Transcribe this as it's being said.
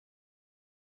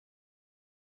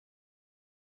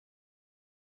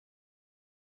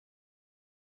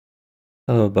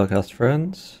Hello, bughouse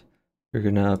friends. We're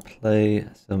gonna play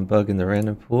some bug in the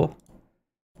random pool.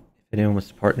 If anyone wants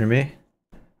to partner me,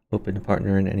 open to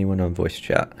partner in anyone on voice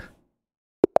chat.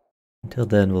 Until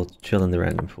then, we'll chill in the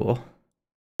random pool.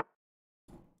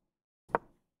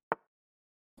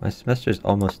 My semester's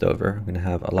almost over. I'm gonna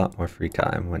have a lot more free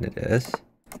time when it is.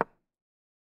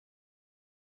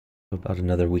 About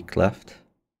another week left.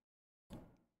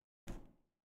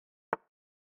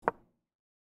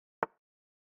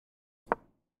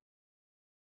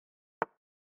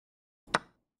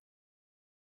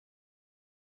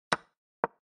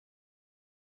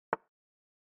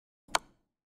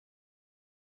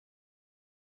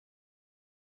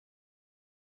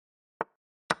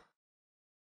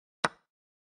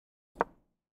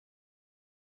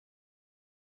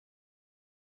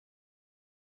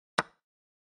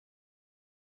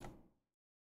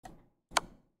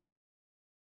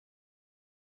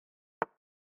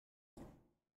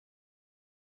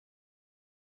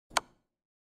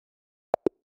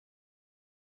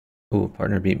 Ooh,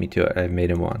 partner beat me to it. I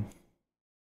made him one.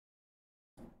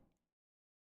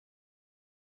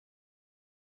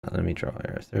 Let me draw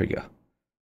errors. There we go.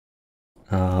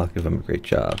 I'll give him a great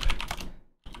job.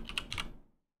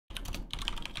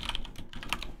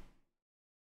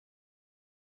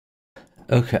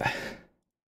 Okay.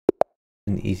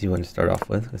 An easy one to start off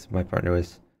with because my partner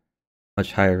was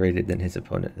much higher rated than his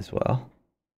opponent as well.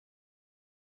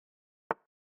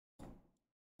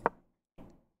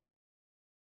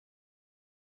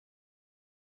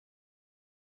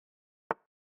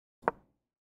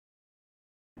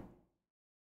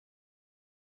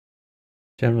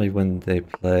 Generally when they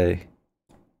play...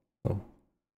 Oh,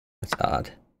 that's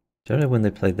odd. Generally when they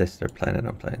play this, they're planning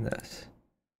on playing this.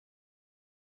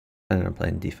 Planning on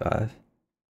playing d5. A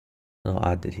little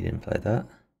odd that he didn't play that.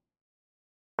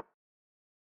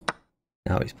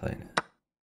 Now he's playing it.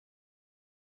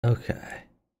 Okay.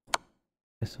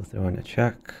 Guess we'll throw in a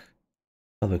check.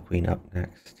 Probably queen up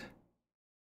next.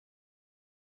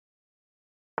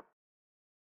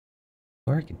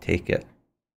 Or I can take it.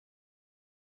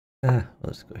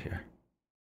 We'll just go here.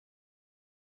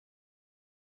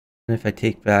 And if I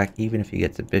take back, even if he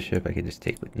gets a bishop, I can just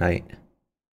take with knight.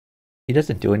 He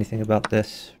doesn't do anything about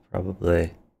this.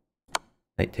 Probably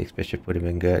knight takes bishop would have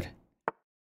been good.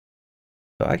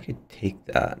 So I could take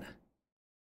that.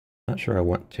 Not sure I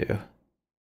want to.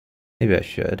 Maybe I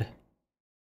should.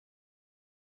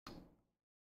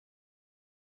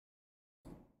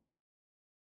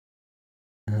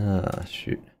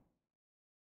 Shoot.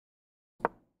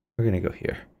 We're gonna go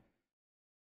here.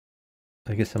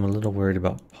 I guess I'm a little worried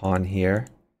about pawn here.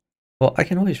 Well, I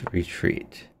can always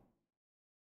retreat.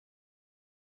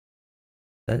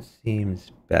 That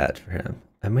seems bad for him.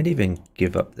 I might even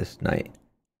give up this knight.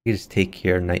 You just take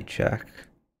here, knight check.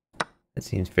 That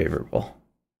seems favorable.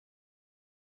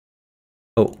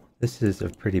 Oh, this is a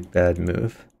pretty bad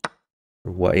move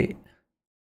for white.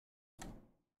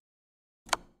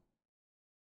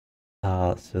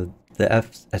 So the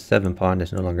f7 pawn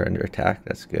is no longer under attack.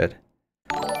 That's good.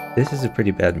 This is a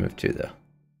pretty bad move too, though.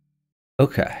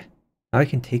 Okay. Now I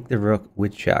can take the rook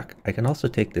with check. I can also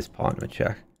take this pawn with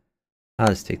check. I'll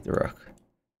just take the rook.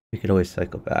 We could always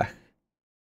cycle back.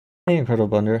 Hey, Incredible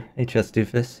Blunder. Hey, Chess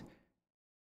Doofus.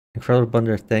 Incredible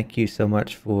Blunder, thank you so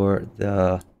much for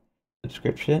the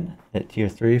subscription at tier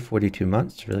 3, 42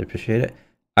 months. Really appreciate it.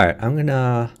 Alright, I'm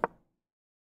gonna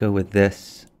go with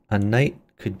this. A knight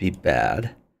could be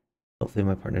bad. Hopefully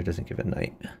my partner doesn't give a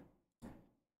knight.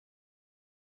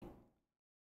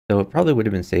 So it probably would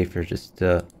have been safer just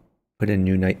to put a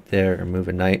new knight there or move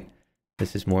a knight.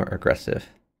 This is more aggressive.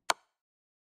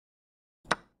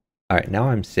 Alright, now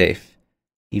I'm safe.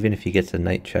 Even if he gets a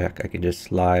knight check, I can just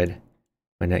slide.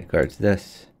 My knight guards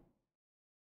this.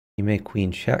 He may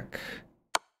queen check.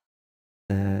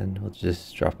 Then we'll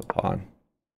just drop a pawn.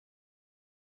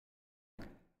 So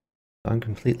I'm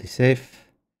completely safe.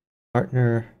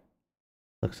 Partner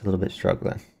looks a little bit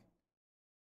struggling.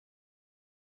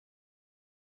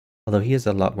 Although he has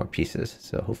a lot more pieces,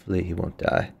 so hopefully he won't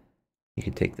die. He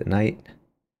can take the knight.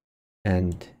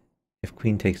 And if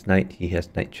queen takes knight, he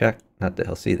has knight check. Not that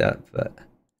he'll see that, but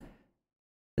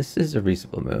this is a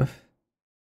reasonable move.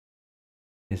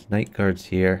 His knight guards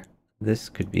here. This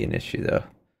could be an issue, though.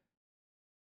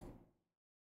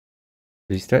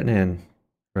 He's threatening in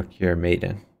rook here,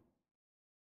 maiden.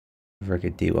 Rook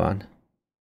at d1.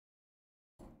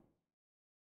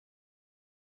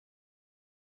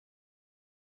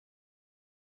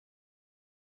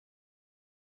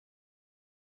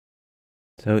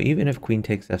 So even if queen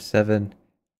takes f7,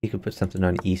 he could put something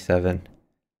on e7.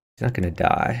 He's not going to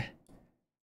die,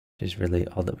 which is really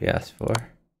all that we asked for.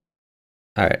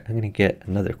 Alright, I'm gonna get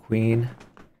another queen.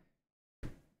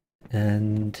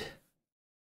 And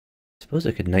I suppose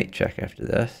I could knight check after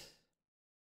this.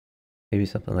 Maybe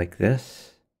something like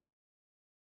this.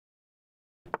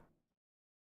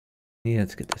 Yeah,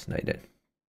 let's get this knight in.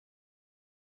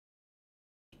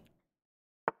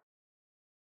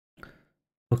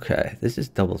 Okay, this is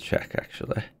double check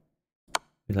actually.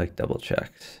 We like double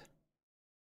checks.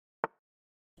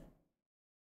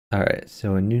 Alright,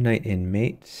 so a new knight in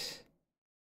mate.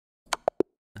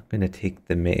 I'm gonna take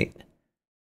the mate.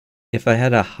 If I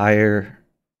had a higher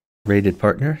rated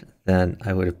partner, then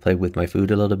I would have played with my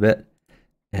food a little bit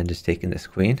and just taken this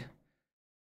queen.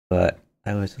 But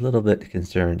I was a little bit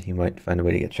concerned he might find a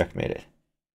way to get checkmated.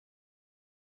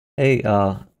 Hey,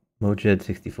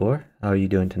 Mojed64, how are you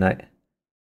doing tonight?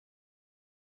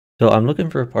 So I'm looking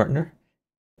for a partner.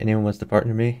 Anyone wants to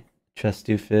partner me? Chess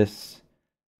Doofus,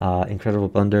 Incredible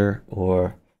Blunder,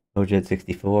 or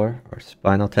Mojed64, or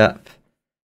Spinal Tap.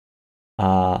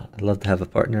 I'd love to have a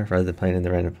partner rather than playing in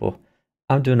the random pool.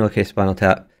 I'm doing okay, Spinal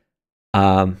Tap.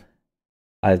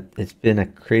 It's been a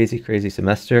crazy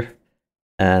semester,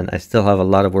 and I still have a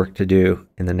lot of work to do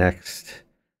in the next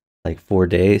like 4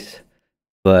 days.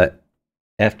 But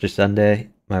after Sunday,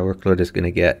 my workload is going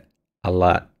to get a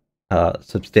lot,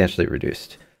 substantially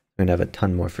reduced. I'm going to have a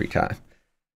ton more free time.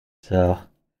 So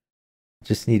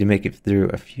just need to make it through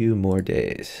a few more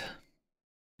days.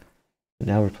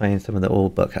 Now we're playing some of the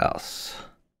old bughouse.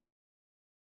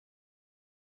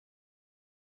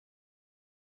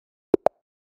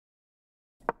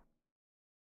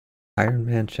 Iron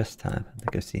Man chess time. I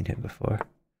think I've seen him before.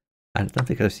 I don't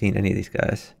think I've seen any of these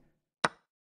guys.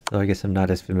 So I guess I'm not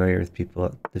as familiar with people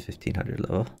at the 1500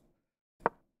 level.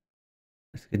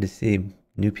 It's good to see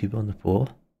new people in the pool.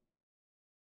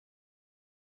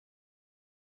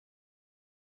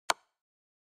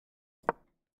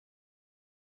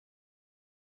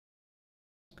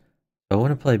 I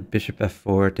want to play bishop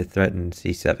f4 to threaten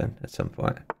c7 at some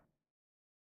point.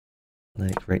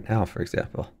 Like right now, for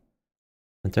example.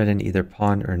 I'm threatening either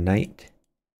pawn or knight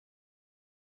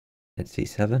at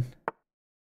c7.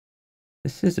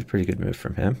 This is a pretty good move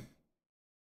from him.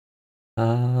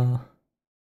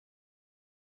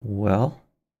 Well,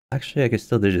 actually I could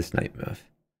still do this knight move.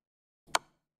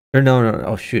 Or no,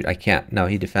 oh shoot, I can't. No,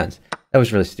 he defends. That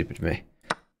was really stupid of me.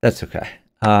 That's okay.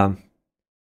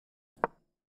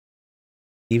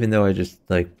 Even though I just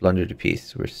like blundered a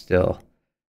piece, I still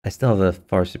have a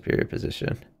far superior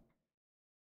position.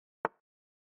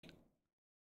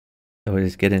 So it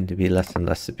is getting to be less and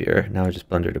less superior. Now I just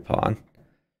blundered a pawn.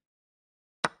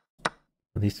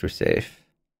 At least we're safe.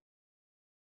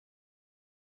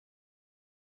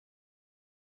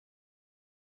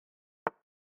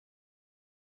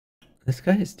 This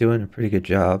guy is doing a pretty good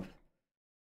job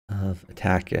of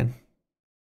attacking.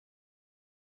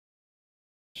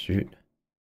 Shoot.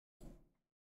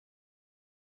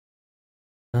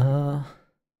 How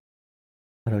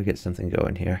do I get something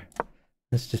going here?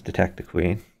 Let's just attack the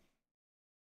queen.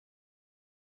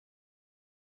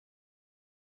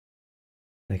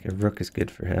 Like a rook is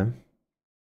good for him.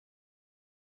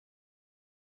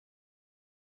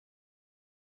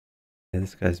 Yeah,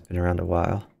 this guy's been around a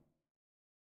while.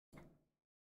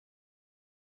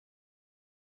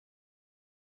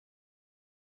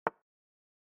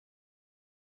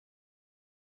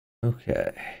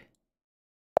 Okay.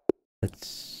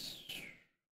 Let's...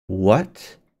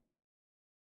 What?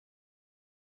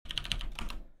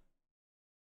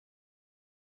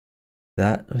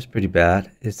 That was pretty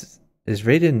bad. His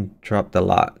rating dropped a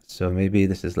lot, so maybe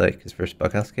this is like his first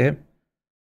bughouse game.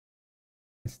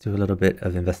 Let's do a little bit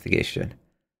of investigation.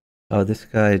 Oh, this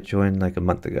guy joined like a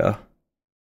month ago.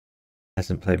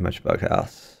 Hasn't played much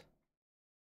bughouse.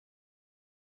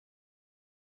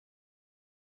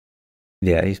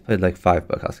 Yeah, he's played like 5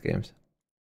 bughouse games.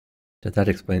 So that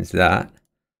explains that.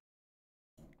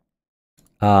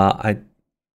 I'm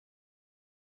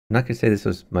not gonna say this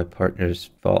was my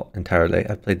partner's fault entirely.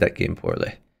 I played that game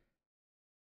poorly.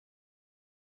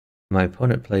 My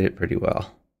opponent played it pretty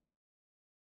well.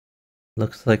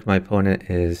 Looks like my opponent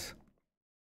is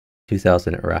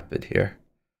 2000 at rapid here.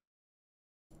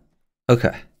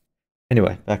 Okay.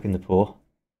 Anyway, back in the pool.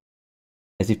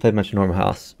 Has he played much normal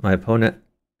house? My opponent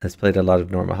has played a lot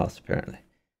of normal house apparently.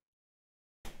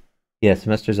 Yeah,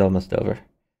 semester's almost over.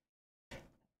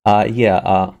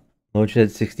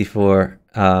 Mojed64.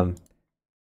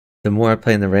 The more I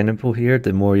play in the random pool here,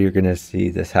 the more you're gonna see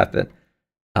this happen.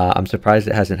 I'm surprised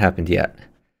it hasn't happened yet.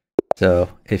 So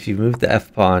if you move the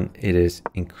F pawn, it is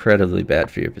incredibly bad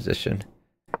for your position.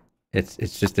 It's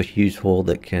just a huge hole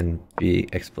that can be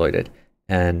exploited.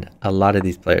 And a lot of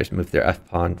these players move their F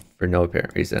pawn for no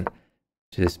apparent reason.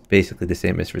 which is basically the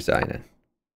same as resigning.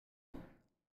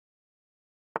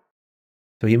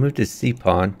 So he moved his C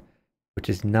pawn, which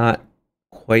is not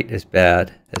quite as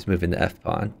bad as moving the F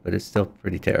pawn, but it's still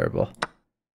pretty terrible.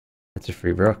 That's a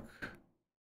free rook.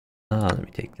 Let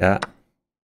me take that.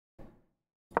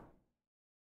 I'm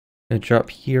going to drop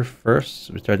here first.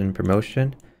 We started in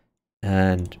promotion,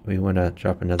 and we want to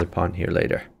drop another pawn here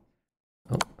later.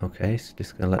 Oh, okay, so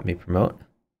just going to let me promote.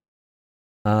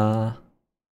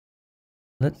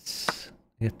 Let's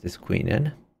get this queen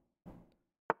in.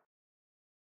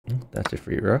 That's a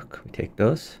free rook. We take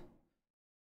those.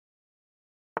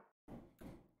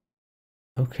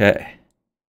 Okay.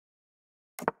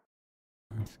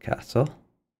 Let's castle.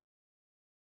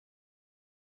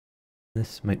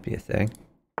 This might be a thing.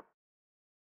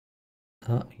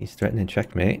 Oh, he's threatening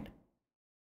checkmate.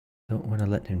 Don't want to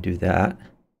let him do that.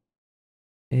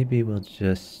 Maybe we'll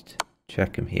just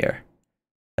check him here.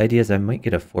 The idea is I might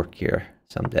get a fork here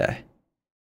someday.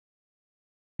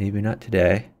 Maybe not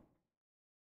today,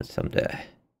 but someday.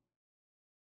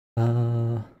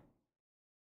 I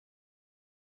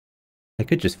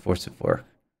could just force a fork.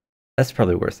 That's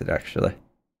probably worth it, actually.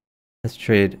 Let's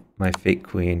trade my fake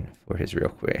queen for his real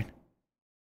queen.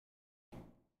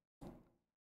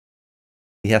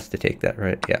 He has to take that,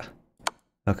 right? Yeah.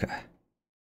 Okay.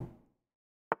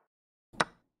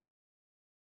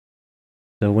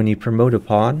 So when you promote a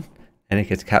pawn and it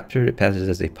gets captured, it passes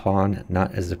as a pawn,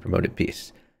 not as a promoted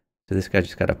piece. So this guy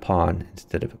just got a pawn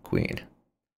instead of a queen.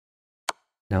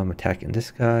 Now I'm attacking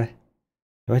this guy.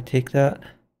 Do I take that?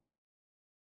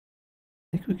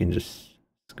 I think we can just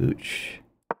scooch.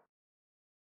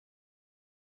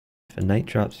 If a knight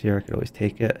drops here, I could always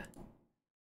take it.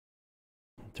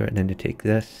 I'm threatening to take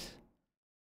this.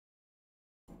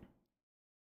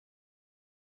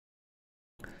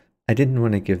 I didn't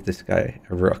want to give this guy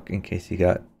a rook in case he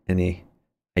got any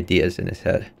ideas in his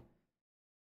head.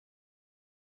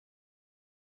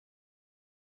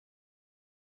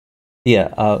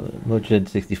 Yeah, Mojid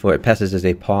 64, it passes as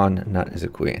a pawn, not as a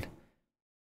queen.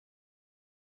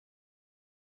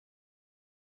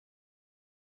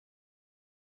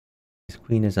 His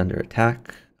queen is under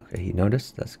attack. Okay, he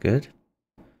noticed, that's good.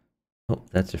 Oh,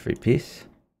 that's a free piece.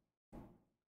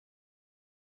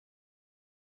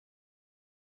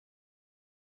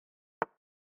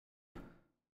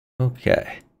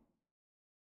 Okay.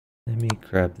 Let me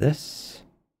grab this.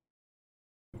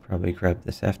 Probably grab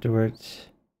this afterwards.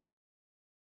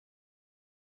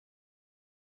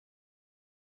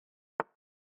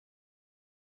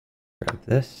 Grab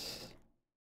this.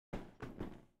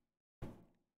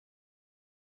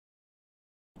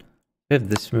 I have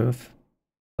this move,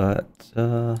 but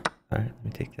alright, let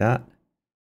me take that.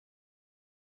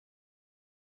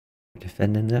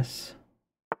 Defending this.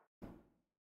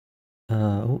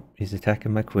 Oh, he's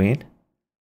attacking my queen.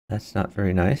 That's not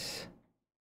very nice.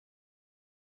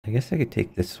 I guess I could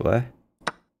take this way.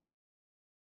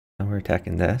 Now we're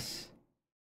attacking this.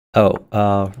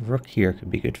 Oh, rook here could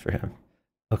be good for him.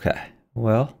 Okay,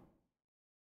 well,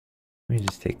 let me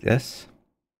just take this.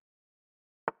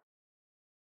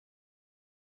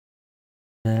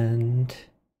 And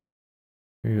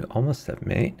we almost have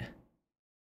mate.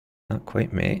 Not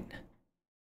quite mate.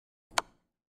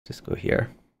 Just go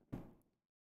here.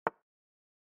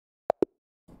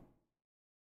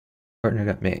 Partner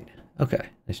got mate. Okay,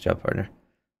 nice job, partner.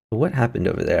 But what happened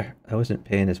over there? I wasn't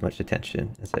paying as much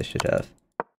attention as I should have.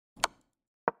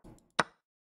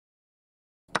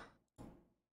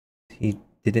 He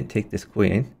didn't take this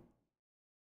queen.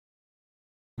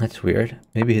 That's weird.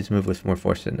 Maybe his move was more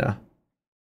forcing now.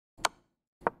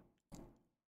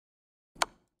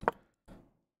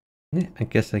 Yeah, I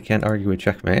guess I can't argue with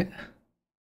checkmate.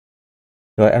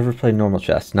 Do I ever play normal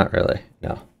chess? Not really,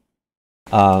 no.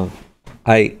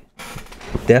 I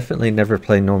definitely never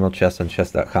play normal chess on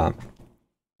chess.com.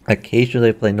 Occasionally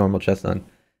I play normal chess on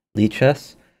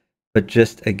Lichess, but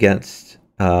just against,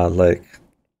 like,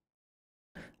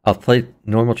 I'll play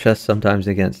normal chess sometimes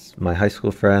against my high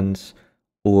school friends,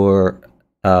 or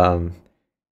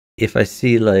if I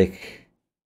see, like,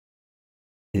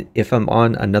 if I'm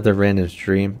on another random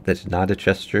stream that's not a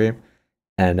chess stream,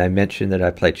 and I mention that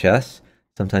I play chess,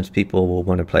 sometimes people will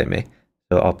want to play me,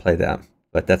 so I'll play them,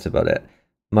 but that's about it.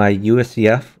 My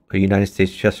USCF, or United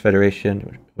States Chess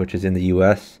Federation, which is in the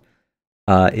US,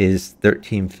 is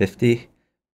 1350,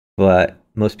 but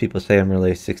most people say I'm really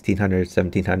 1600,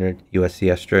 1700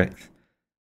 USCF strength.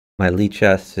 My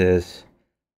Lichess is,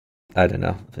 I don't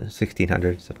know,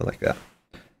 1600, something like that.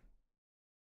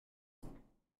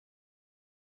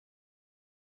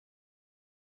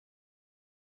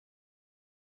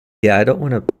 Yeah, I don't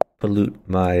want to pollute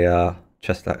my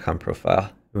chess.com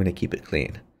profile. We want to keep it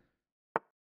clean.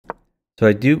 So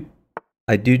I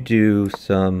do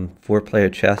some 4-player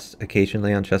chess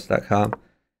occasionally on chess.com,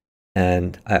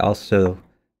 and I also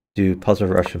do Puzzle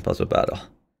Rush and Puzzle Battle.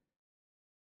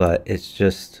 But it's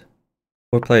just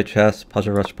 4-player chess,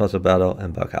 Puzzle Rush, Puzzle Battle,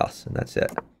 and Bughouse, and that's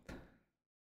it.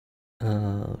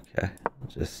 Okay, I'll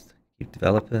just keep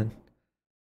developing.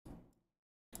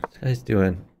 This guy's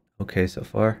doing okay so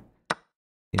far.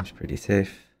 Seems pretty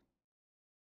safe.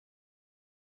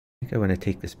 I think I want to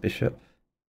take this bishop.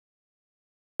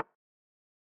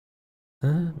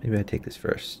 Maybe I take this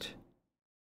first.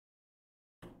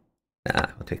 Nah,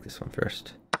 I'll take this one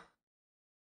first.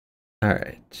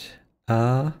 Alright.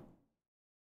 Can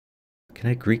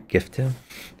I Greek gift him?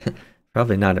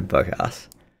 Probably not in Bughouse.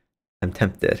 I'm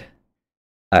tempted.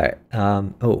 Alright,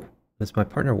 oh, does my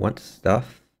partner want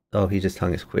stuff? Oh, he just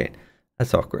hung his queen.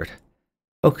 That's awkward.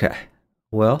 Okay,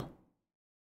 well,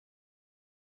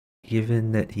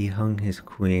 given that he hung his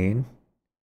queen...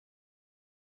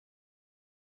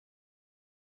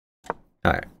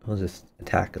 Alright, we'll just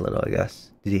attack a little, I guess.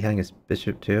 Did he hang his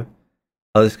bishop too?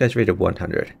 Oh, this guy's rated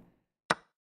 100.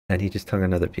 And he just hung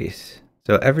another piece.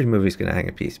 So every movie's going to hang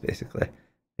a piece, basically. I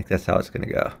think that's how it's going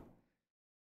to go.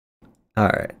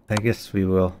 Alright, I guess we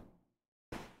will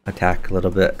attack a little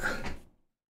bit.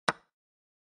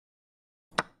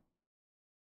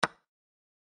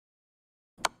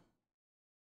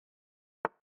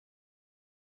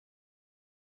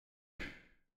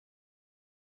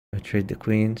 I trade the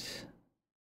queens.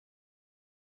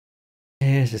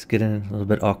 And it's just getting a little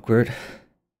bit awkward.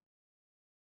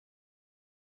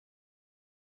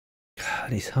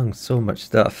 God, he's hung so much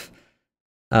stuff.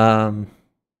 Not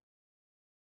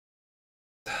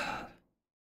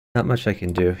much I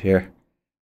can do here.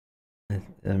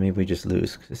 I mean, we just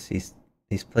lose because he's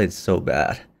played so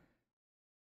bad.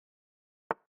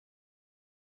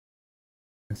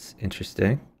 That's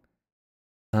interesting.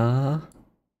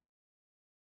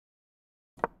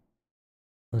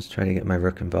 Let's try to get my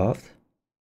rook involved.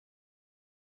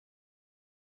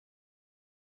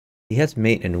 He has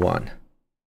mate in 1.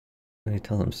 Let me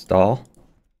tell him stall.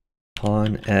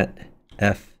 Pawn at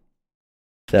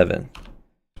f7.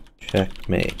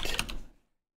 Checkmate.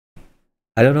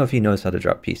 I don't know if he knows how to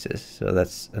drop pieces, so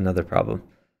that's another problem.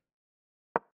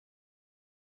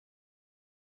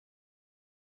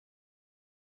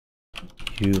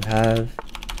 You have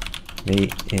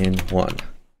mate in 1.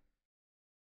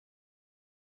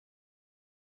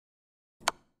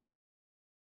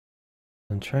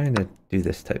 I'm trying to do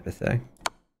this type of thing.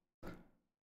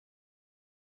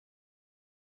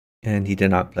 And he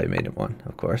did not play mate in 1,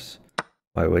 of course.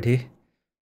 Why would he?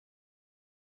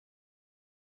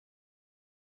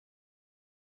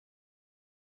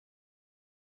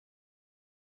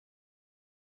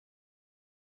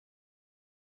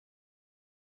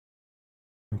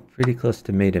 I'm pretty close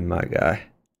to mate in my guy.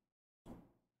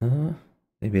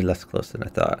 Maybe less close than I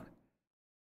thought.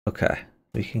 Okay,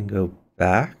 we can go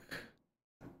back.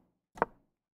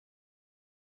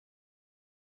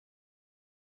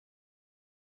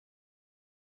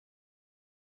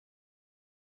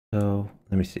 So,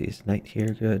 let me see, is knight here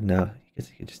good? No, I guess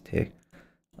he could just take.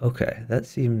 Okay, that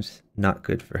seems not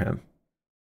good for him.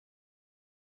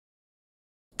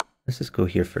 Let's just go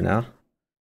here for now.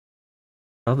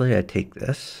 Probably I'd take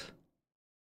this.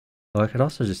 Oh, I could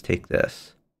also just take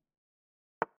this.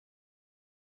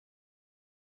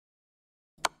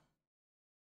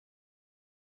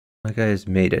 My guy is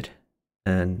mated,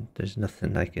 and there's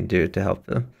nothing I can do to help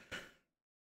him.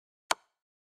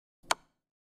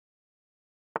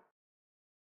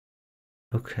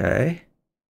 Okay.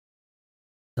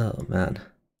 Oh, man.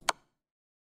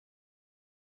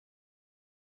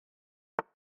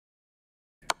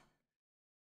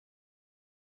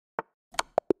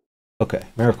 Okay,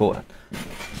 miracle one.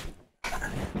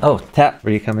 Oh, Tap,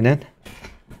 were you coming in?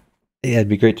 Yeah, it'd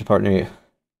be great to partner you.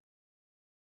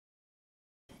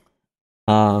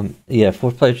 Yeah,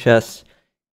 4-player chess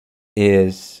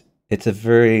it's a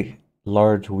very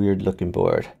large, weird looking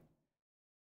board.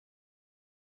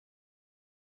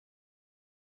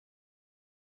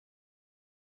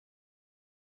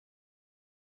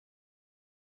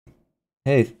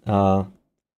 Hey,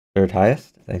 third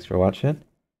highest, thanks for watching.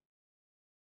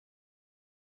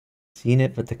 Seen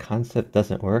it, but the concept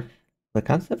doesn't work. The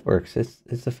concept works,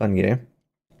 it's a fun game.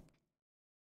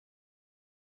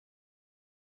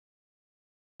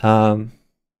 So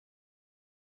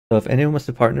if anyone wants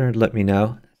to partner, let me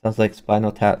know. Sounds like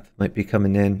Spinaltap might be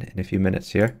coming in a few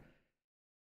minutes here.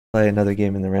 Play another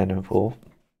game in the random pool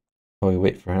while we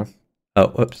wait for him. Oh,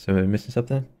 whoops, am I missing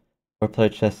something? 4-player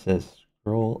chess says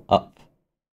scroll up.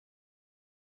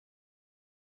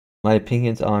 My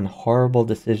opinions on horrible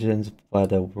decisions by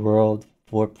the World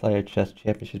Four-Player Chess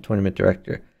Championship Tournament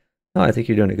Director. No, I think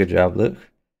you're doing a good job, Luke.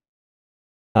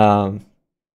 Um,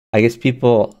 I guess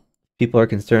people are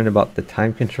concerned about the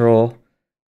time control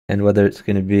and whether it's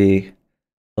going to be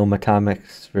home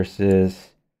atomics versus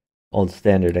old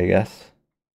standard, I guess.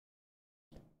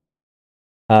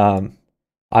 Um,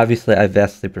 Obviously, I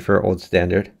vastly prefer old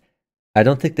standard. I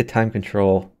don't think the time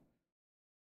control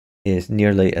is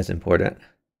nearly as important.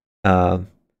 Um,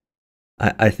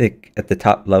 I think at the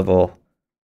top level,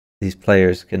 these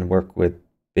players can work with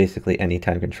basically any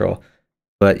time control.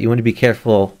 But you want to be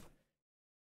careful.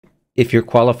 If your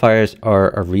qualifiers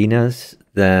are arenas,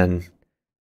 then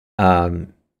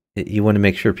you want to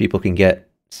make sure people can get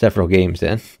several games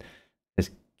in, because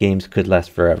games could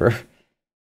last forever.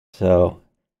 So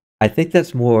I think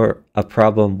that's more a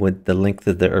problem with the length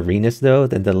of the arenas, though,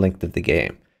 than the length of the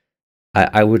game.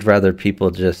 I would rather people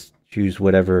just choose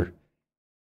whatever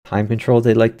time control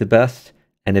they like the best,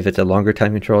 and if it's a longer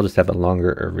time control, just have a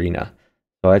longer arena.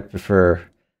 So I'd prefer,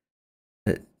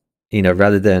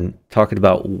 rather than talking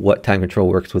about what time control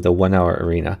works with a 1 hour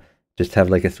arena, just have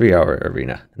like a 3 hour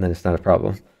arena, and then it's not a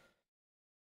problem.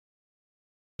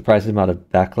 Surprising amount of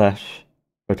backlash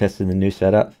protesting the new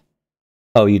setup.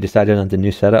 Oh, you decided on the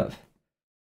new setup?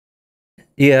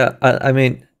 Yeah, I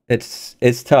mean,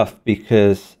 it's tough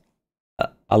because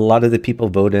a lot of the people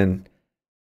voting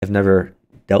have never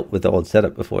dealt with the old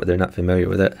setup before. They're not familiar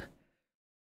with it.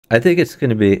 I think it's going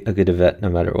to be a good event no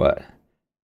matter what.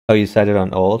 Oh, you decided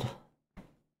on old?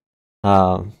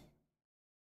 Um,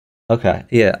 okay,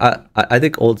 yeah, I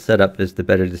think old setup is the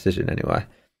better decision anyway.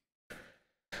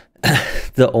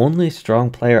 The only strong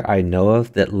player I know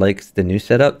of that likes the new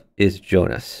setup is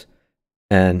Jonas.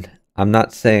 And I'm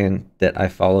not saying that I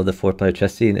follow the 4-player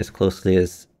chess scene as closely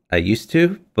as I used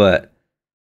to, but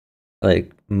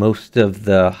like most of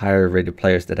the higher rated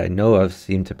players that I know of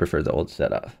seem to prefer the old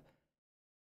setup.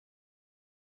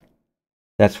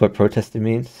 That's what protesting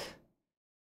means?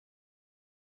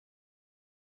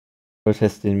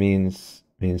 Protesting means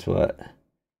what?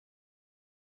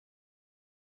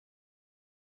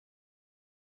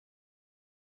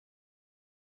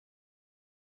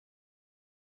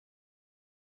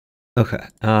 Okay.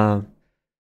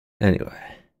 Anyway.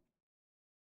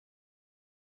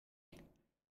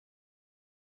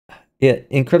 Yeah,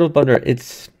 Incredible Blunder,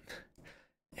 it's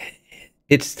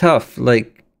tough.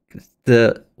 Like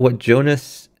the what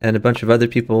Jonas and a bunch of other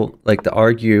people like to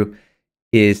argue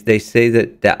is they say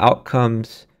that the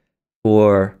outcomes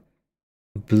for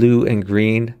blue and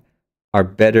green are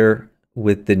better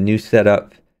with the new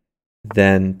setup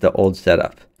than the old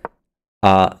setup.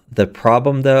 The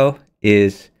problem though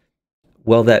is,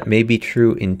 well, that may be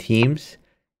true in teams.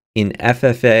 In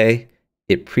FFA,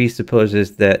 it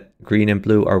presupposes that green and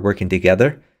blue are working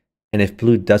together. And if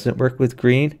blue doesn't work with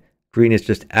green, green is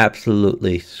just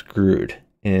absolutely screwed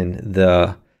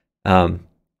um,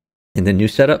 in the new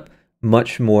setup,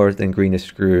 much more than green is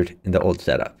screwed in the old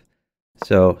setup.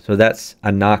 So that's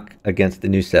a knock against the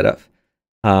new setup.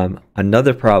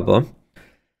 Another problem.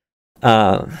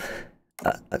 Uh,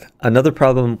 Another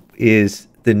problem is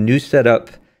the new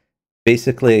setup.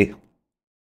 Basically,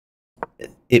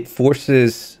 it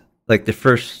forces like the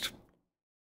first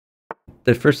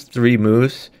three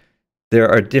moves. There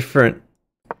are different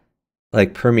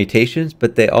like permutations,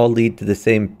 but they all lead to the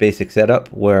same basic setup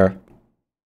where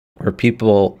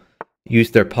people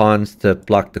use their pawns to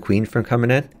block the queen from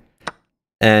coming in,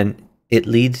 and it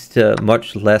leads to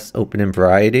much less open-end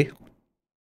variety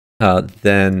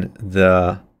than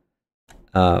the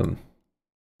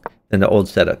old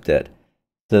setup did.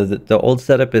 So the old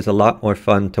setup is a lot more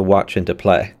fun to watch and to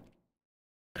play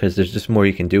because there's just more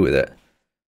you can do with it.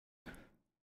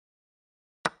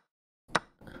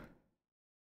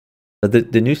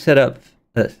 But the new setup,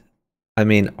 I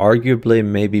mean, arguably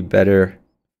maybe better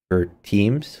for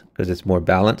teams because it's more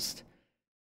balanced.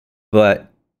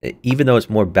 But even though it's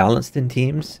more balanced in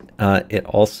teams, it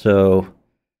also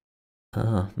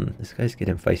this guy's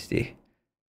getting feisty.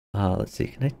 Let's see,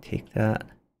 can I take that?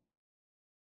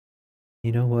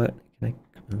 You know what? Can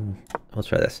I? I'll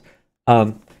try this.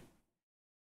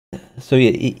 So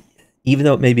yeah, even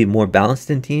though it may be more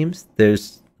balanced in teams,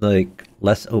 there's like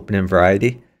less open-end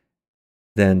variety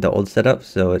than the old setup,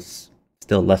 so it's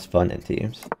still less fun in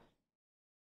teams.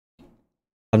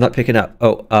 I'm not picking up.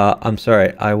 Oh, I'm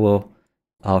sorry.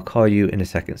 I'll call you in a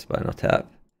second, Spinaltap.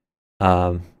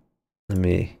 Let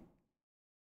me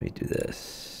do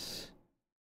this.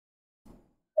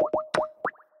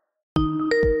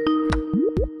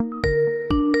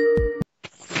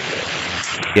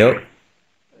 Yo.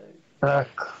 Back.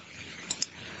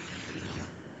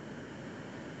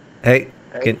 Hey,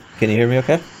 can you hear me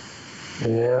okay?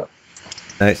 Yeah.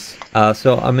 Nice.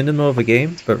 So I'm in the middle of a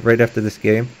game, but right after this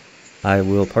game, I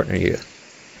will partner you.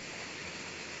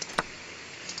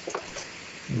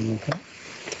 Okay.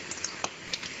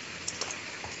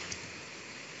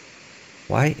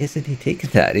 Why isn't he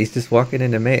taking that? He's just walking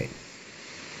into main.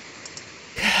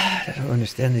 God, I don't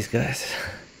understand these guys.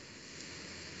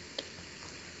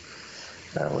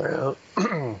 I really,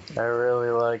 I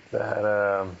really like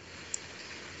that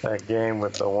game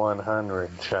with the 100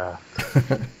 shot.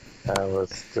 That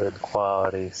was good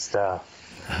quality stuff.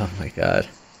 Oh my god.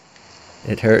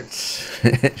 It hurts.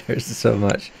 It hurts so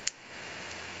much.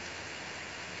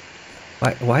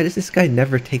 Why does this guy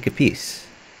never take a piece?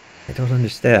 I don't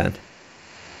understand.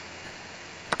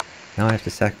 Now I have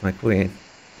to sack my queen.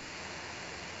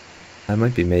 I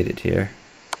might be mated here.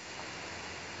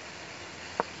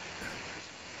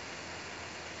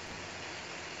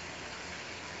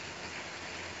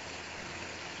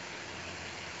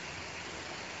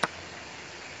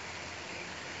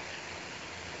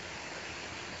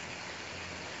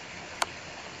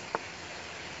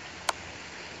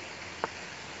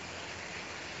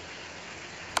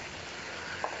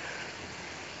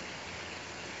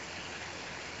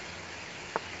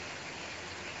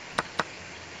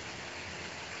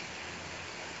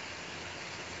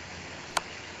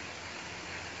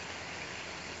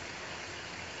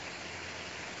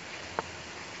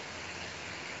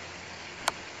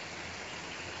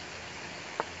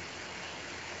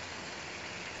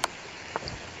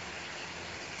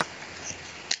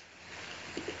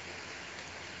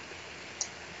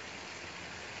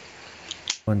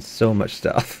 Won so much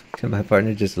stuff. Can my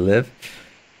partner just live?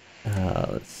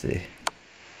 Let's see.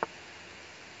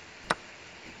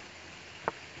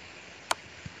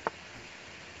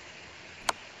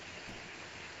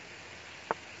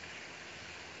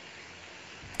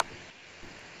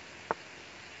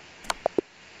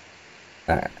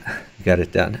 Alright, got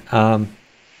it done.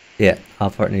 Yeah,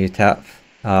 I'll partner you tap.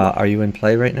 Are you in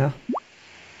play right now?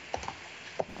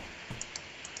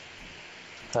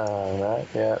 Not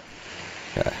yet.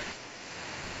 Okay.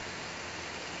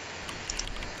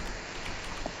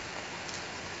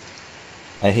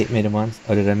 I hate maiden ones.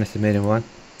 Oh, did I miss a maiden one?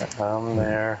 I'm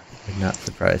there. Would not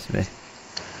surprise me.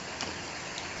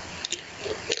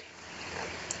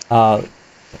 Uh,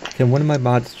 can one of my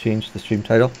mods change the stream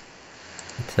title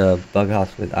to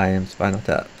Bughouse with IM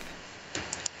Spinaltap?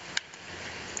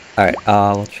 Alright,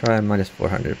 we'll try minus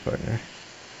 400 partner.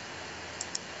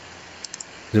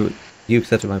 You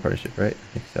accepted my partnership, right?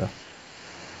 I think so.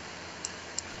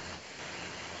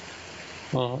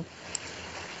 Mm-hmm.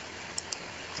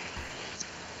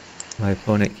 My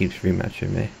opponent keeps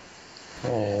rematching me.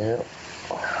 Yeah.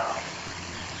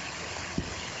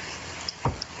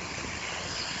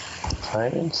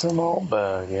 Finding some old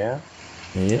bug, yeah?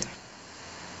 Yep.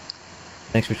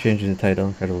 Thanks for changing the title,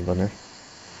 Incredible Bunner.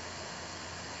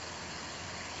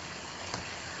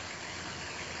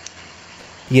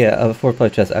 Yeah, 4-player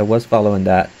chess. I was following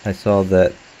that. I saw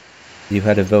that you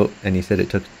had a vote, and you said it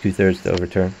took 2/3 to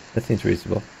overturn. That seems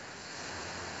reasonable.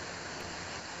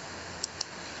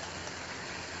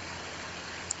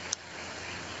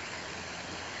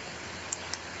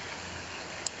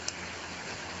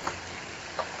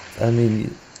 I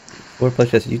mean,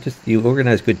 4-player chess. You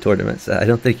organize good tournaments. I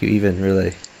don't think you even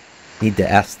really need to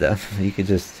ask them. You could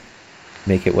just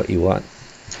make it what you want.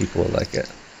 People will like it.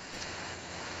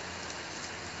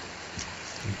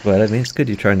 But I mean, it's good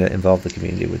you're trying to involve the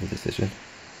community with the decision.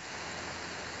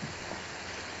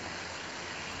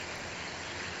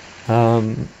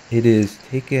 It is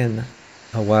taken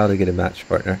a while to get a match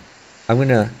partner. I'm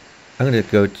gonna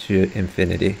go to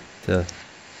infinity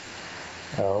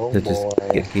Oh to just boy.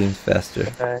 get games faster.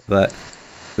 Okay. But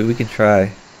we can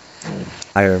try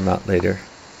higher amount later.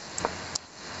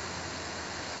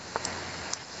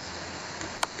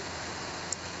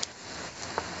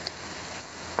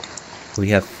 We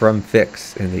have from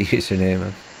fix in the username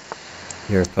of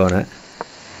your opponent.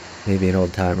 Maybe an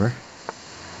old timer.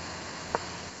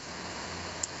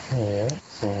 Yeah,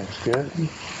 seems good.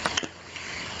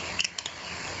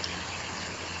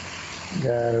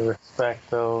 Gotta respect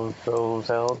those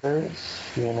elders,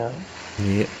 you know.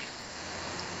 Yeah.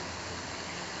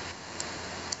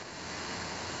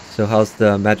 So how's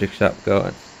the magic shop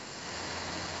going?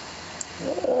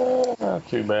 Not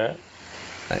too bad.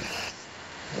 Nice.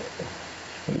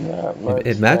 Not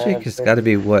much Magic has magic. got to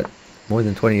be what, more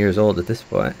than 20 years old at this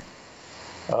point.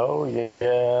 Oh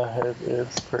yeah,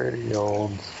 it's pretty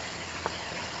old.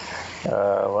 A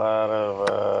lot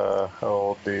of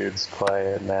old dudes play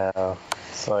it now.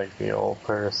 It's like the old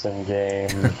person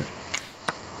game.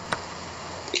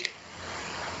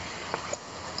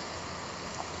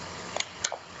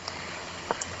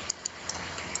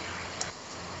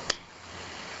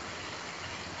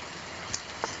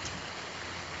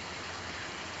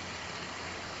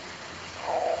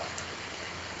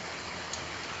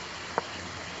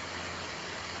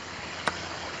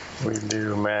 We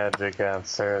do magic on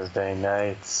Thursday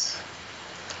nights,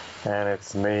 and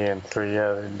it's me and 3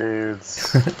 other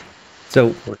dudes.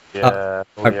 So, We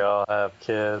all have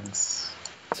kids.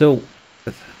 so,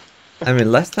 I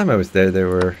mean, last time I was there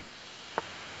were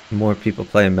more people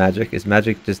playing Magic. Is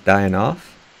Magic just dying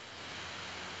off?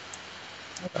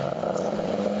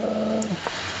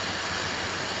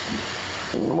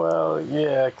 Well,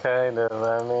 yeah, kind of.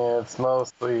 I mean, it's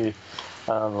mostly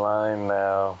online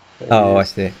now. Oh, I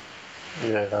see.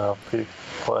 Yeah, people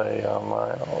play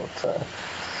online all the time.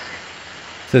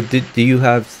 So, do you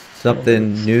have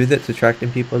something new that's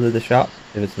attracting people to the shop?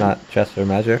 If it's not chess or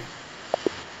Magic?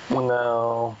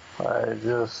 No, I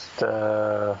just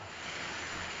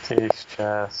teach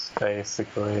chess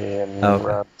basically and Oh, okay.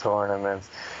 run tournaments.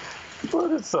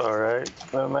 But it's alright.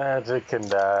 The magic can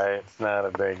die. It's not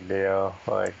a big deal.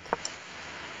 Like,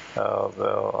 I'll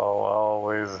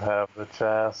always have the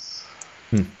chess.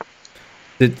 Hmm.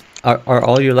 Are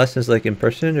all your lessons like in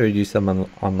person, or do you do some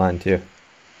online too?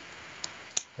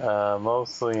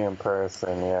 Mostly in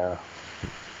person, yeah.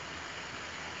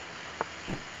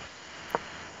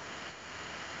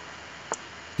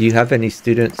 Do you have any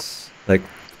students, like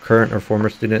current or former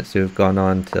students, who have gone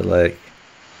on to like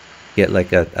get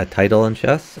like a title in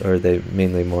chess, or are they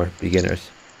mainly more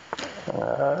beginners?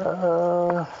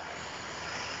 Uh,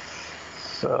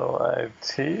 so I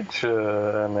teach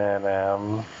an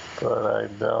NM, but I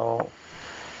don't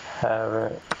have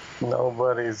it.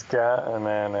 Nobody's got an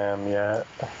NM yet.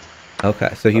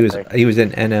 Okay, so Like, he was in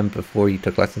NM before you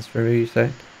took lessons from me, you say?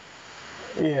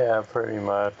 yeah, pretty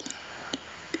much.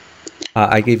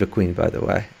 I gave a queen, by the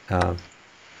way.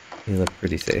 You look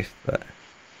pretty safe, but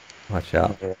watch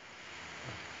out. Yeah.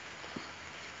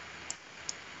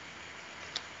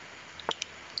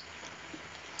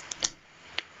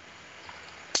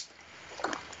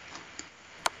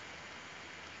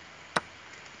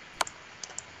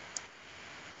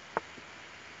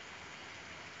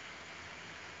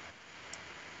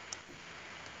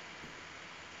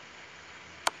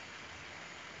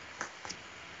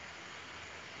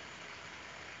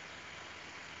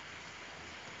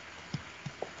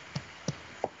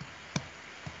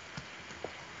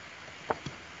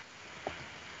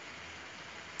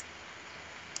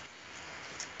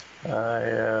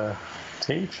 I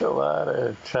teach a lot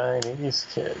of Chinese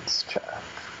kids chess.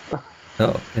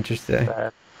 Oh, interesting.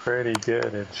 That's pretty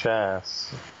good at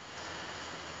chess.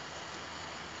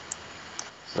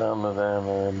 Some of them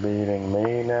are beating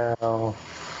me now.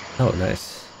 Oh,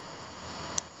 nice.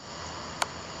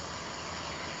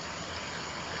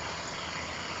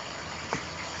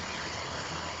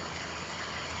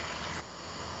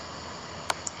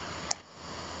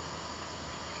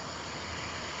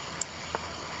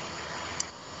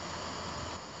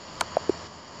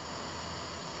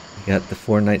 You got the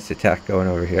 4 knights attack going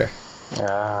over here.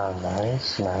 Ah,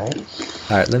 nice, nice.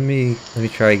 All right, let me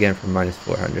try again for minus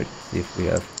 400. See if we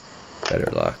have better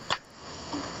luck.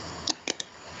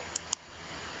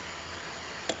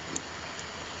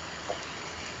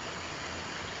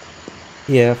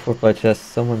 Yeah, 4 ply chess.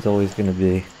 Someone's always going to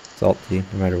be salty,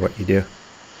 no matter what you do.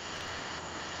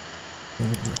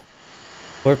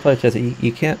 4 ply chess.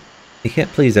 You can't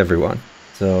please everyone.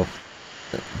 So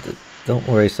don't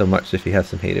worry so much if you have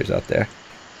some haters out there.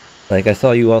 Like I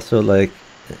saw you also like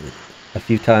a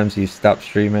few times you stopped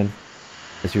streaming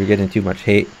because you were getting too much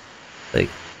hate. Like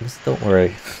just don't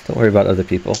worry. Don't worry about other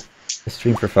people. Just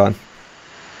stream for fun.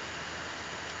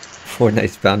 4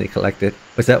 nice bounty collected.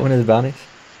 Was that one of the bounties?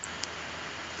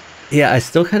 Yeah, I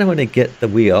still kind of want to get the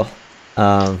wheel.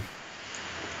 Um,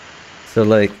 so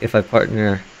like if I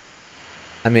partner,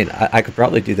 I mean, I could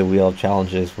probably do the wheel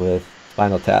challenges with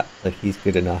Spinaltap. Like he's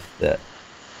good enough that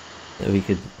we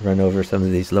could run over some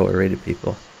of these lower rated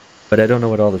people. But I don't know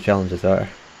what all the challenges are.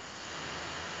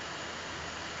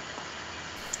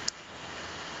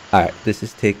 Alright, this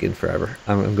is taking forever.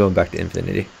 I'm going back to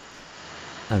infinity.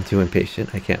 I'm too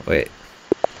impatient. I can't wait.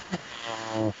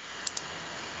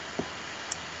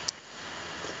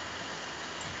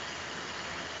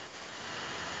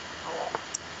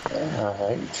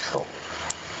 Alright, cool.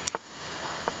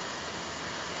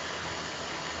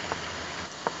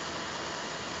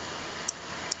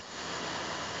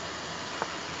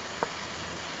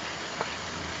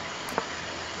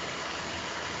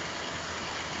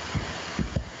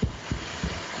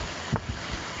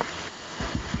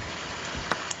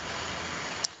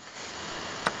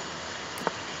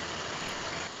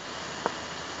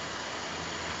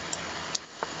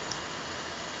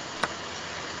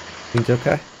 Queen's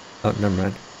okay? Oh, never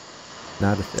mind.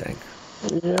 Not a thing.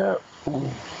 Yep,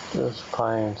 just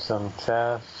playing some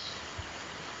chess.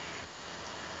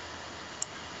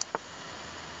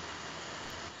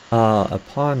 A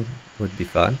pawn would be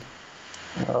fun.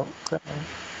 Okay.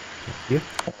 Thank you.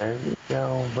 There you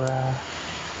go, bruh.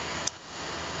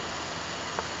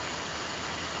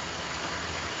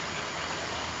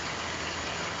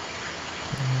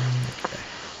 Okay.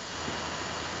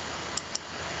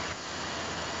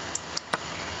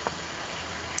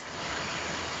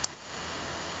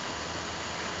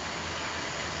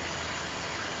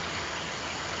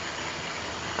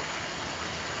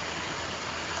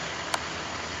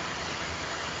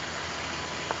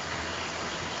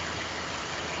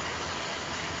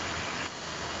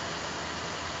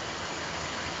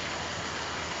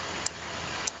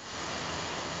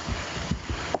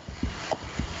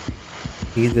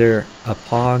 Either a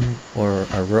pawn or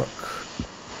a rook,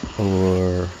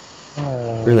 or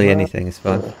really anything is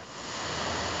fun.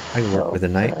 I can work with a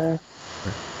knight. Okay.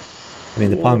 I mean,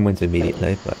 the Yeah. pawn wins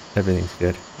immediately, but everything's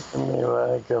good. Give me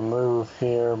like a move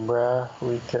here, bruh.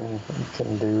 We can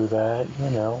do that, you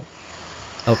know.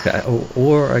 Okay,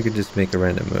 or I could just make a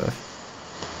random move.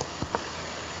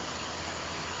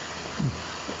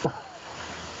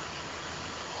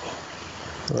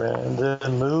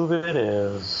 Random move it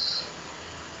is.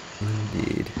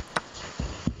 Indeed.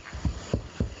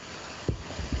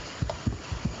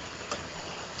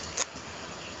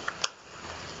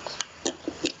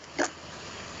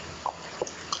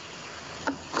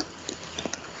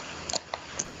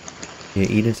 You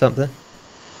eating something?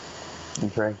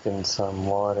 Drinking some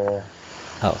water.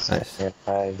 Oh, nice. Staying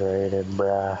hydrated,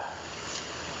 bruh.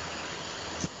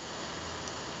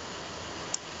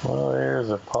 Well,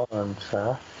 here's a pawn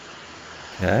shot.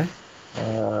 Okay.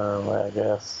 I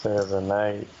guess there's a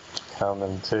knight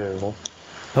coming too.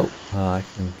 Oh, I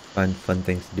can find fun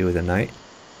things to do with a knight.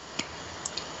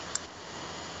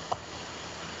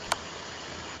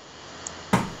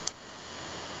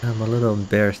 I'm a little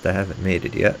embarrassed I haven't made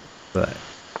it yet, but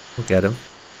we'll get him.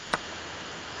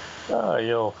 Oh,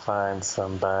 you'll find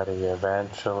somebody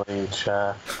eventually,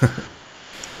 Chuck.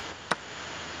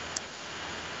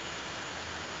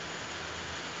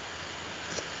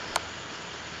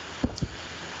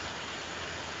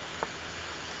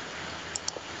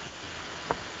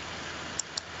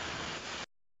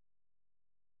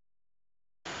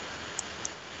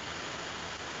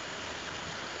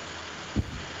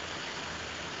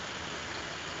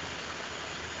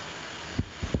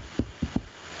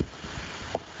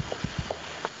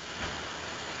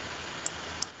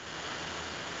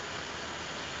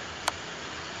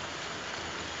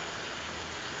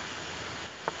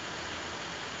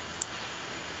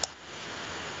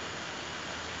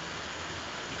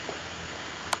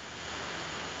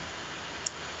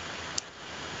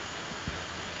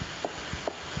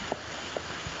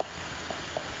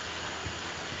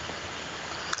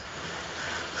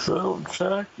 So,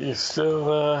 Chuck, you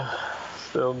still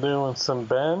doing some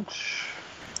bench?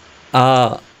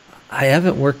 Uh, I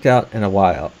haven't worked out in a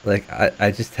while. Like,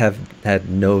 I just have had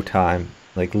no time,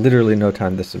 like literally no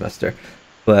time this semester.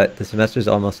 But the semester's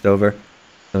almost over.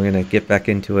 So I'm gonna get back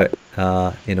into it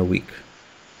in a week,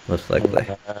 most likely.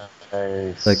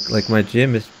 Like Nice. my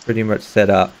gym is pretty much set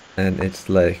up and it's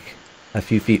like a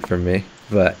few feet from me,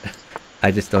 but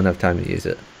I just don't have time to use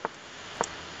it.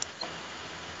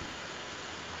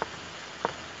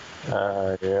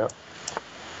 Yeah.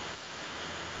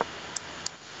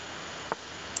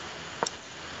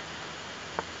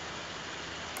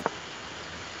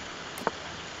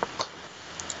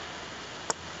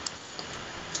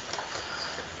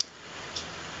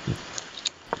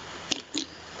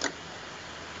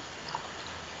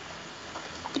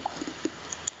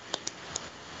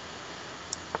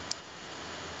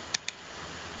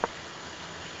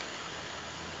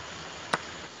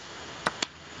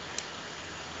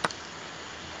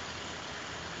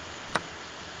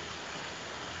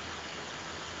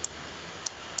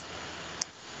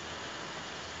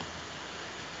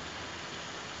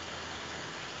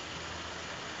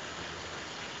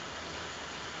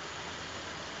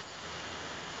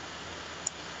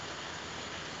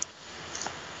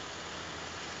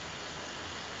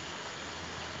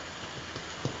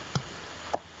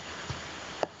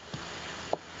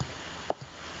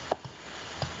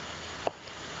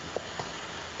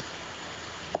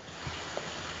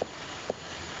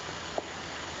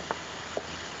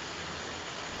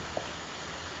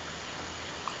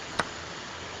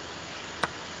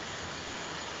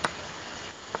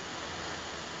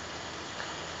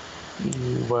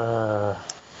 You,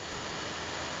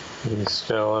 you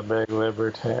still a big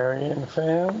libertarian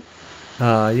fan?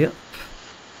 Yep.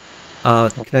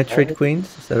 Can I trade Right?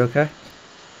 queens? Is that okay?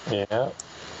 Yeah.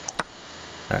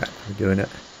 Alright, I'm doing it.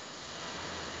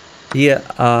 Yeah,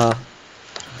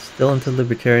 still into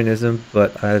libertarianism,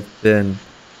 but I've been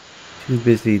too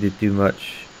busy to do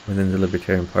much within the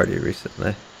Libertarian Party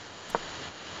recently.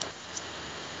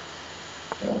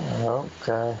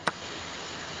 Okay.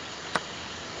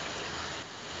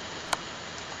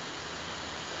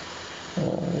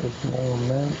 There's no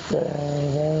mint there.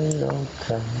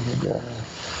 Okay, you gotta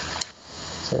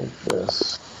take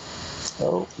this.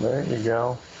 Oh, there you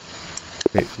go.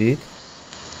 Great feed.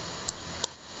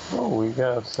 Oh, we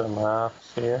got some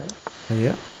hops here.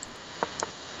 Yeah.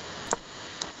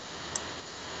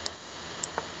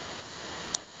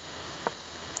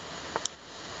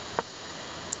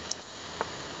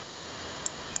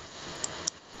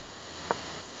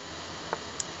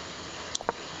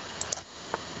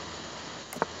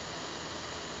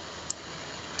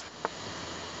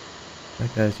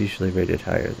 That guy's usually rated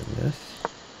higher than this.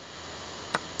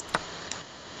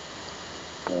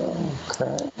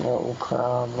 Okay, no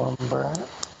problem, Brett.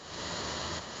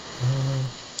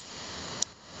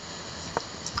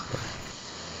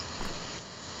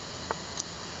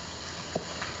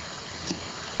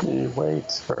 He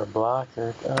waits for a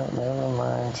blocker. Oh, never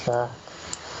mind, Chuck.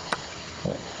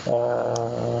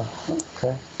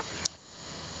 Okay.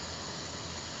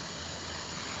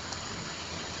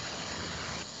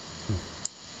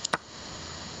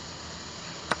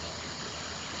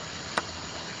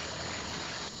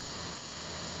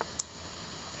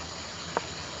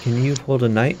 Can you hold a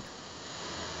knight?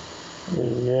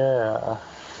 Yeah.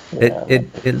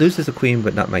 It loses a queen,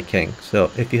 but not my king.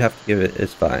 So if you have to give it,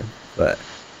 it's fine. But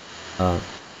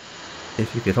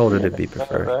if you could hold it, it'd be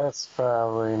preferred. That's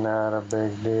probably not a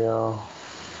big deal.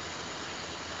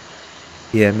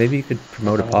 Yeah, maybe you could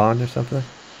promote a pawn or something.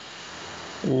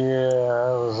 Yeah,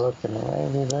 I was looking at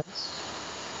maybe this.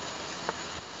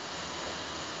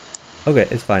 Okay,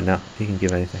 it's fine now. You can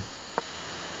give anything.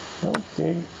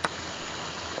 Okay.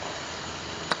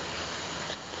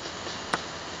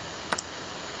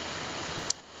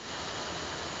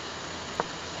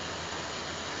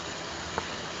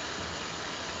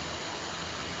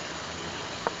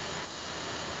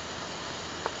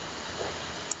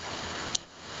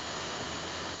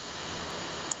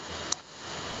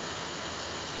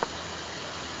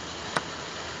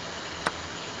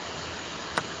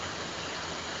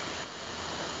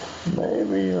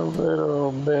 Maybe a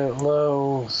little bit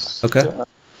low. Okay.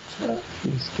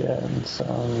 He's getting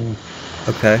some.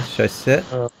 Okay. Should I sit?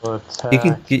 Attack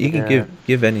You can here.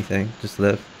 give anything. Just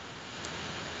live.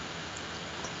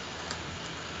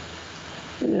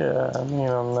 Yeah, I mean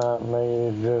I'm not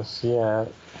made just yet.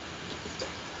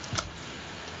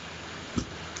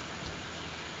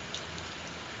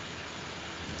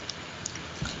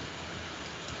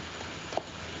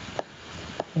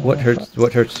 What hurts?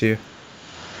 What hurts you?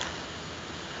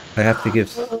 I have to give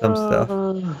some stuff.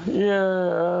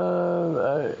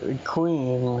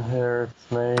 Queen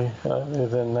hurts me. Other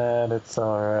than that, it's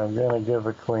alright. I'm gonna give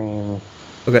a queen.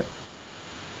 Okay.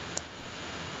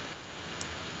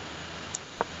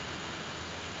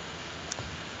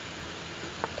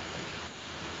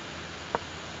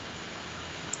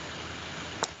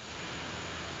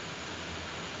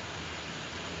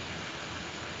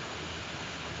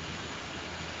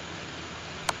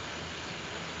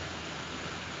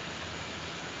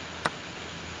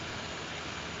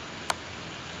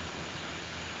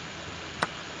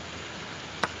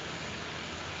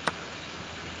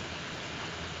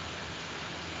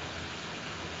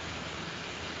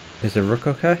 Is the rook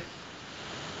okay?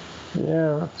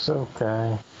 Yeah, it's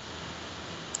okay.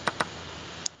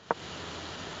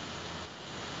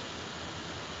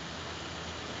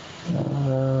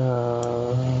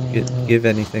 Give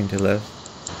anything to live.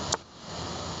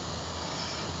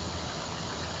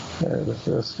 There's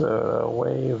just a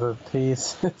wave of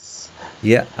pieces.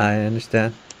 Yeah, I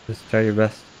understand. Just try your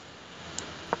best.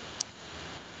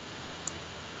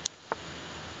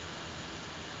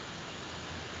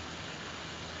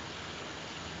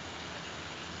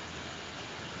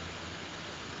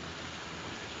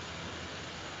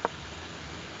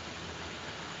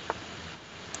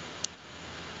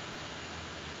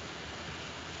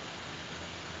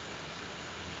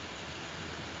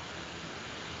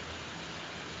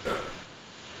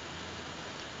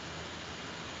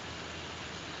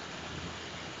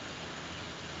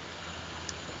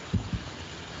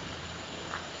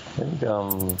 I think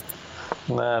I'm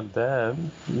not dead.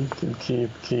 You can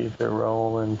keep it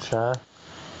rolling, Chuck.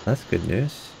 That's good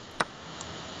news.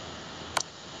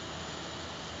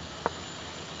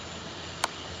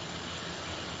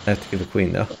 I have to give a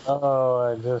queen though.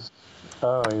 Oh,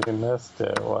 you missed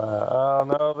it. Wow. Oh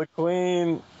no, the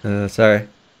queen. Sorry.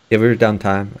 Yeah, we were down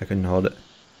time. I couldn't hold it.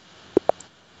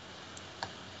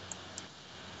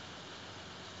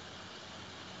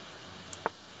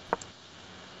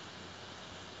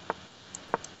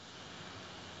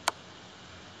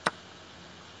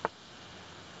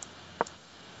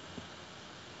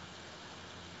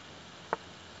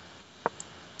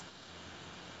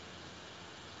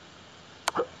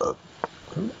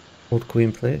 Old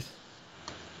queen, please.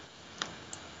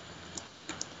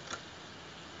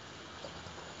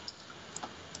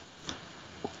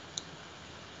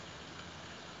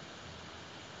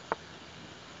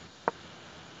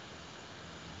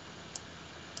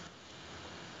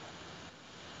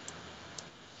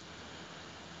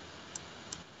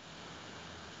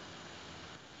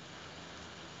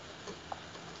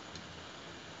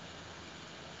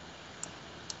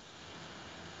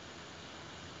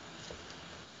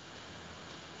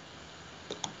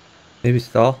 Maybe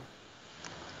stall.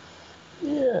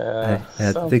 Yeah,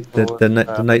 I sounds think that good. the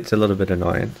knight's a little bit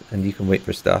annoying, and you can wait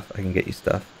for stuff. I can get you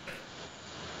stuff.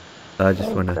 So I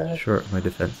just want to Okay. short my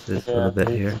defenses a little Yeah, bit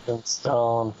here. he's been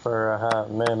stalling for a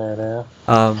hot minute, eh?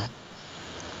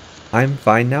 I'm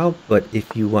fine now, but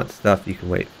if you want stuff, you can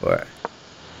wait for it.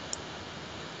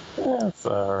 That's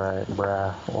alright,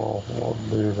 bruh. We'll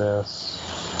do this.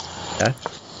 Okay?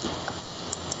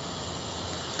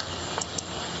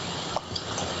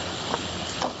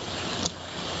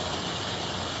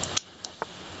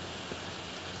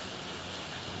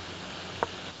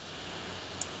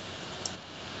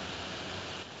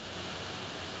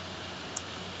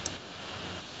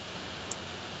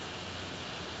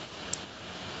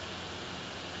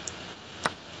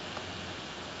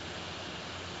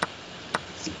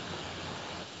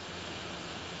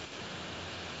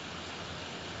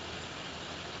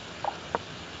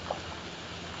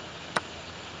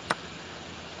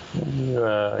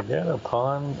 You get a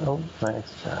pawn? Oh,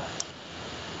 nice job.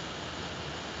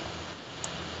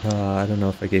 I don't know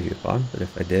if I gave you a pawn, but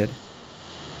if I did,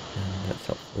 then that's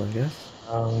helpful, I guess.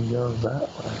 Go that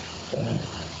way. Okay.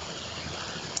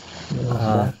 Go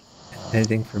Uh, back.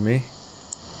 Anything for me?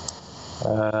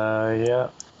 Yeah.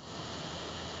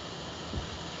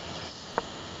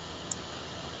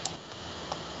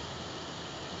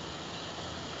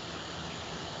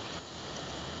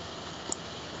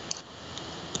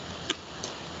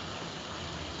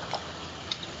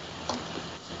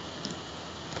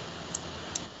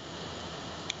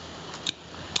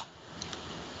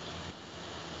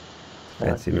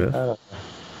 Fancy You move. got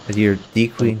Your D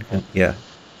queen it. can, yeah,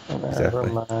 Never exactly.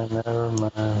 mind, never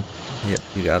mind. Yep,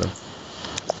 you got him.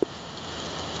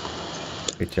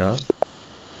 Great job.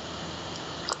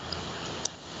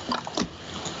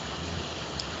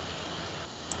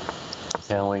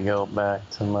 Can we go back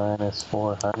to minus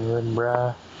 400,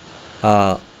 bruh?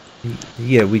 Uh,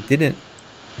 yeah, we didn't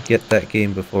get that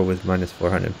game before with minus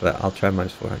 400, but I'll try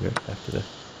minus 400 after this.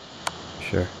 For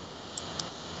sure.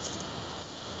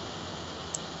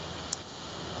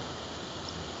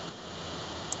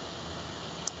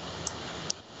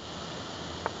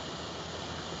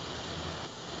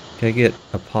 Can I get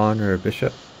a pawn or a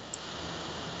bishop?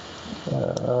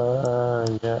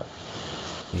 Yeah.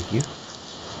 Thank you.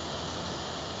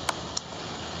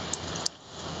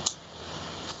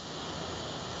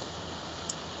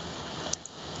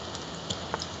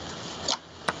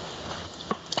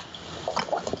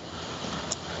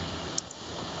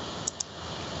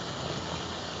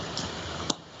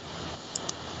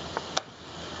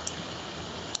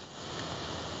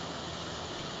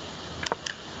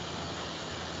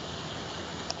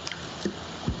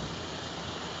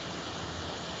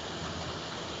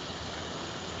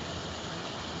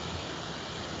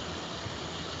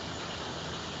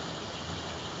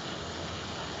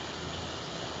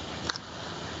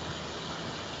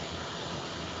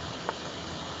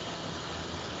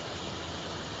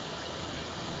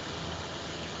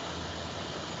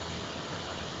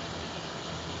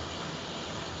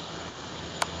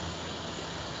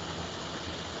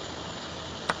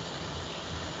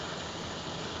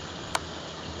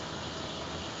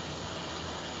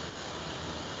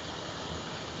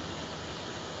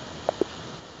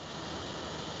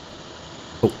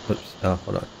 Oh, oops. Oh,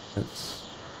 hold on. Let's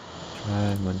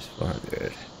try minus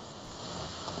 400.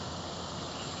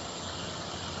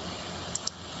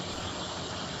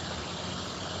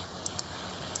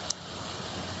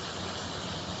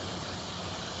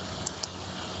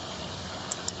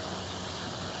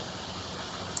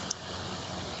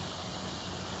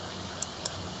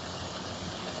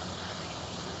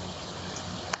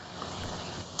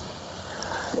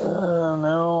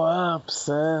 No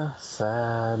upset.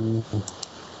 Sad.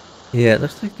 Yeah, it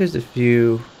looks like there's a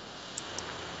few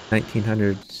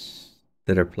 1900s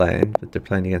that are playing, but they're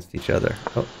playing against each other.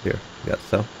 Oh, here, we got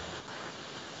some.